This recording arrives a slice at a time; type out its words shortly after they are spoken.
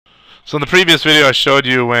So in the previous video I showed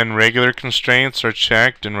you when regular constraints are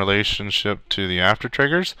checked in relationship to the after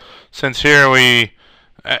triggers. Since here we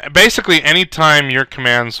basically anytime your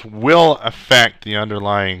commands will affect the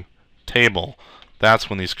underlying table, that's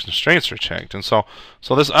when these constraints are checked. And so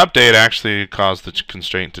this update actually caused the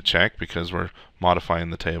constraint to check because we're modifying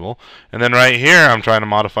the table. And then right here I'm trying to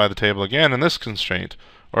modify the table again, and this constraint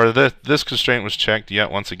this constraint was checked yet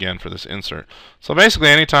once again for this insert. So basically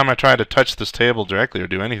anytime I try to touch this table directly or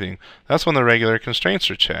do anything, that's when the regular constraints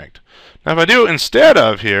are checked. Now if I do instead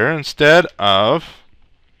of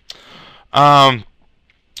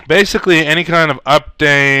basically any kind of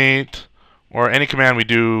update or any command we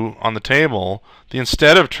do on the table, the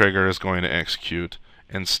instead of trigger is going to execute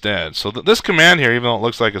instead. So this command here, even though it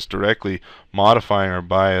looks like it's directly modifying our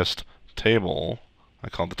biased table, I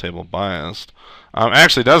called the table biased,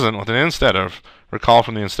 actually doesn't. With an instead of, recall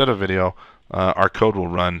from the instead of video, our code will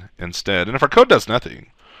run instead. And if our code does nothing,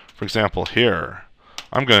 for example here,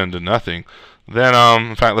 I'm going to do nothing, then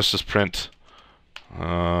in fact let's just print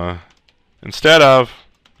instead of,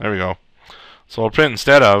 there we go. So we'll print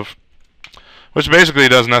instead of, which basically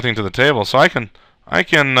does nothing to the table. So I can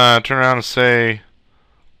turn around and say,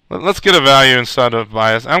 let's get a value instead of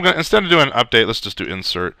bias. Instead of doing an update, let's just do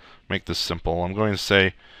insert. Make this simple. I'm going to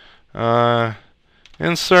say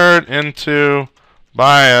insert into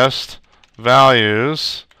biased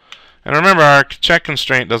values. And remember, our check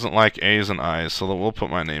constraint doesn't like A's and I's, so we'll put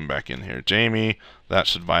my name back in here. Jamie, that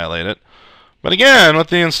should violate it. But again, with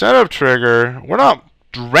the instead of trigger, we're not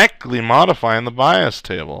directly modifying the bias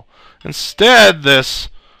table. Instead, this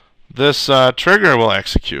trigger will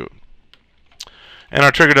execute. And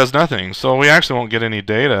our trigger does nothing, so we actually won't get any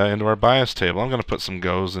data into our bias table. I'm going to put some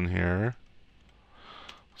goes in here.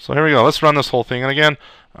 So here we go. Let's run this whole thing. And again,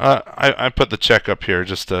 I put the check up here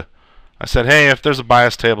just to, I said, hey, if there's a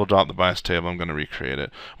bias table, drop the bias table. I'm going to recreate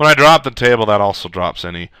it. When I drop the table, that also drops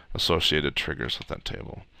any associated triggers with that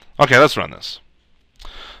table. Okay, let's run this.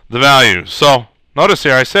 The value. So notice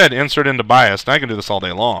here I said insert into bias, and I can do this all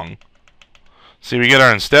day long. See, we get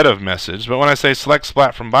our instead of message, but when I say select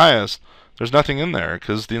splat from bias, there's nothing in there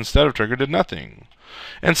because the instead of trigger did nothing.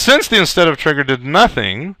 And since the instead of trigger did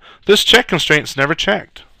nothing, this check constraint's never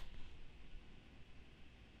checked.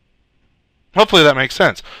 Hopefully that makes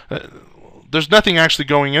sense. There's nothing actually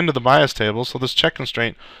going into the bias table, so this check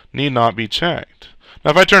constraint need not be checked.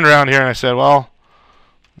 Now if I turned around here and I said, well,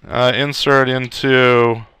 insert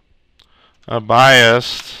into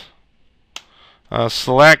biased,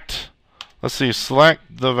 select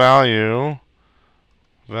the value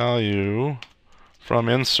from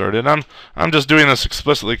inserted. I'm just doing this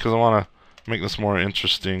explicitly because I want to make this more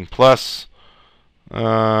interesting. Plus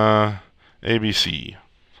ABC.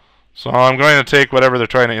 So I'm going to take whatever they're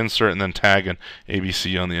trying to insert and then tag an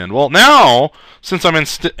ABC on the end. Well, now since I'm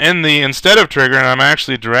in the instead of trigger and I'm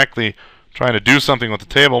actually directly trying to do something with the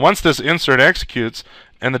table, once this insert executes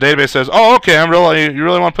and the database says, oh, okay, you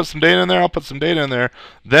really want to put some data in there? I'll put some data in there.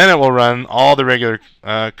 Then it will run all the regular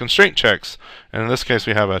constraint checks. And in this case,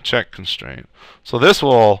 we have a check constraint. So this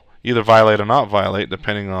will either violate or not violate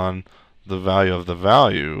depending on the value of the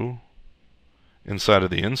value inside of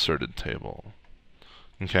the inserted table.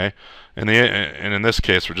 Okay, and in this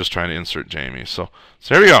case, we're just trying to insert Jamie. So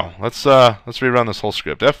here we go. Let's rerun this whole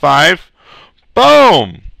script. F5.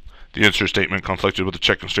 Boom. The insert statement conflicted with the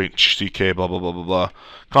check constraint CK, blah, blah, blah, blah, blah.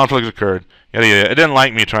 Conflict occurred. Yada, yada. It didn't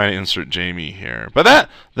like me trying to insert Jamie here. But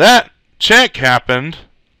that check happened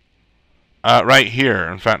right here.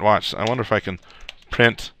 In fact, watch. I wonder if I can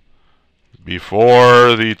print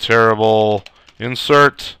before the terrible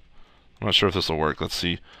insert. I'm not sure if this will work. Let's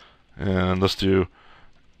see. And let's do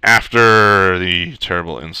after the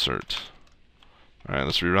terrible insert. All right,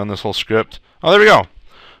 let's rerun this whole script. Oh, there we go.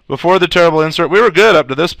 Before the terrible insert, we were good up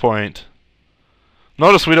to this point.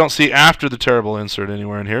 Notice we don't see after the terrible insert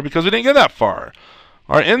anywhere in here because we didn't get that far.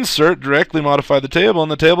 Our insert directly modified the table,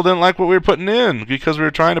 and the table didn't like what we were putting in because we were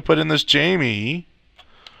trying to put in this Jamie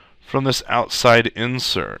from this outside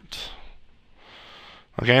insert.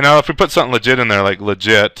 Okay, now if we put something legit in there, like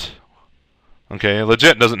legit, okay,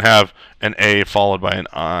 legit doesn't have an A followed by an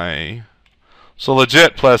I. So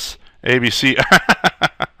legit plus ABC.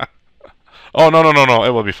 Oh, no, it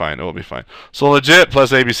will be fine. It will be fine. So legit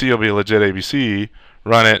plus ABC will be legit ABC.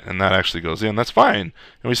 Run it, and that actually goes in. That's fine.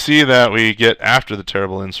 And we see that we get after the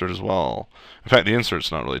terrible insert as well. In fact, the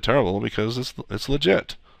insert's not really terrible because it's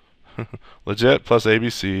legit. Legit plus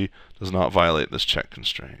ABC does not violate this check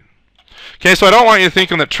constraint. Okay, so I don't want you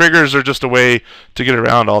thinking that triggers are just a way to get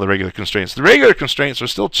around all the regular constraints. The regular constraints are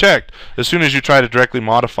still checked as soon as you try to directly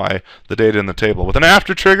modify the data in the table. With an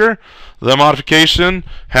after trigger, the modification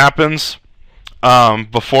happens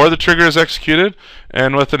before the trigger is executed,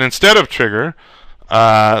 and with an instead of trigger,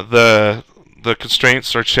 the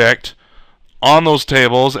constraints are checked on those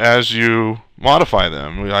tables as you modify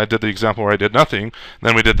them. I did the example where I did nothing.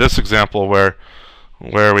 Then we did this example where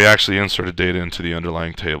we actually inserted data into the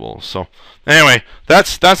underlying table. So anyway,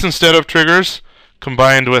 that's instead of triggers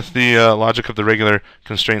combined with the logic of the regular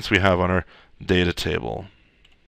constraints we have on our data table.